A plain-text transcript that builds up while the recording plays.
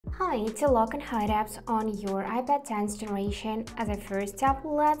Hi, to lock and hide apps on your iPad 10th generation. As a first step,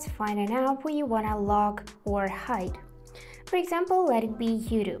 let's find an app we want to lock or hide. For example, let it be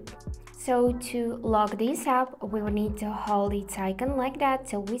YouTube. So to lock this app, we will need to hold its icon like that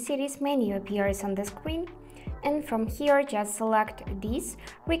till we see this menu appears on the screen. And from here, just select this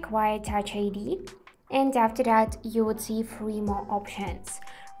Require Touch ID. And after that, you would see 3 more options: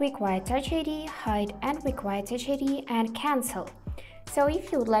 Require Touch ID, Hide, and Require Touch ID, and Cancel. So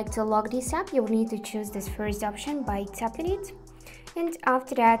if you would like to lock this app, you will need to choose this first option by tapping it. And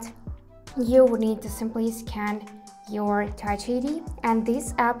after that, you will need to simply scan your Touch ID and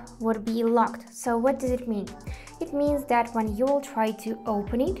this app would be locked. So what does it mean? It means that when you will try to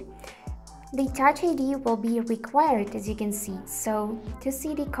open it, the Touch ID will be required, as you can see. So to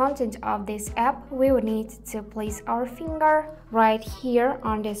see the content of this app, we will need to place our finger right here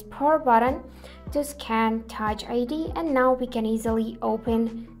on this power button to scan Touch ID, and now we can easily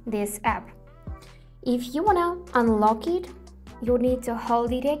open this app. If you wanna unlock it, you need to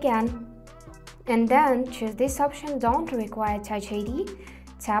hold it again and then choose this option, Don't Require Touch ID,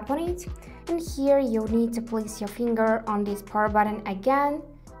 tap on it, and here you need to place your finger on this power button again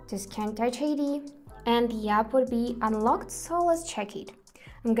to scan Touch ID, and the app will be unlocked. So let's check it.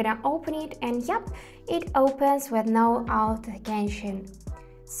 I'm gonna open it, and yep, it opens with no authentication.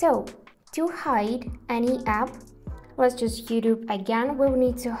 So to hide any app, let's choose YouTube again. We'll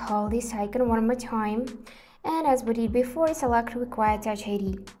need to hold this icon one more time, and as we did before, select Require Touch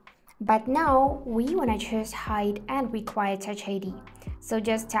ID. But now we wanna choose Hide and Require Touch ID. So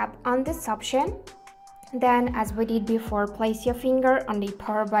just tap on this option. Then, as we did before, place your finger on the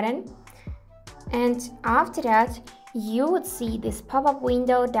power button, and after that you would see this pop-up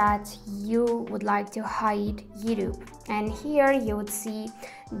window that you would like to hide YouTube, and here you would see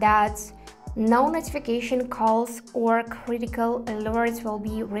that no notification calls or critical alerts will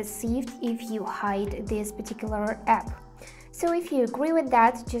be received if you hide this particular app. So if you agree with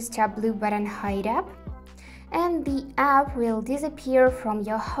that, just tap blue button Hide App, and the app will disappear from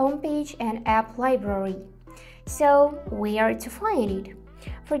your homepage and app library. So where to find it?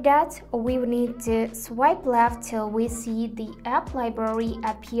 For that, we will need to swipe left till we see the app library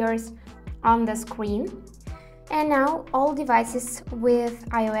appears on the screen. And now all devices with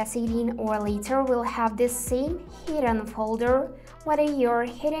iOS 18 or later will have this same hidden folder, whether you're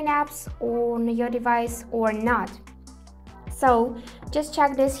hidden apps on your device or not. So just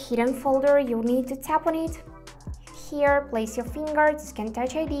check this hidden folder. You'll need to tap on it. Here, place your finger to scan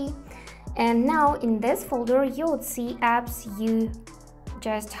Touch ID, and now in this folder you would see apps you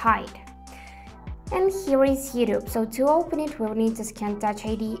just hide. And here is YouTube. So to open it, we'll need to scan Touch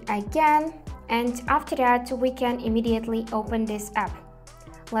ID again, and after that we can immediately open this app.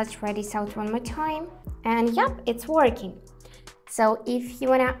 Let's try this out one more time, and yep, it's working. So if you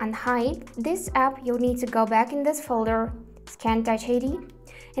wanna unhide this app, you'll need to go back in this folder, scan Touch ID,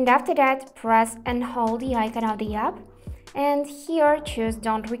 and after that press and hold the icon of the app, and here choose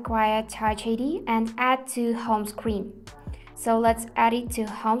Don't Require Touch ID and add to home screen. So let's add it to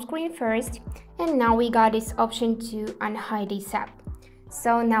home screen first, and now we got this option to unhide this app.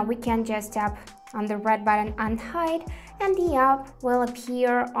 So now we can just tap on the red button Unhide, and the app will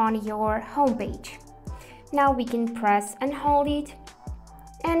appear on your home page. Now we can press and hold it,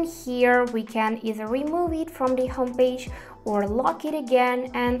 and here we can either remove it from the home page or lock it again,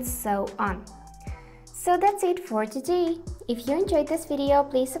 and so on. So that's it for today. If you enjoyed this video,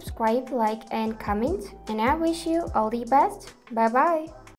 please subscribe, like, and comment, and I wish you all the best. Bye bye.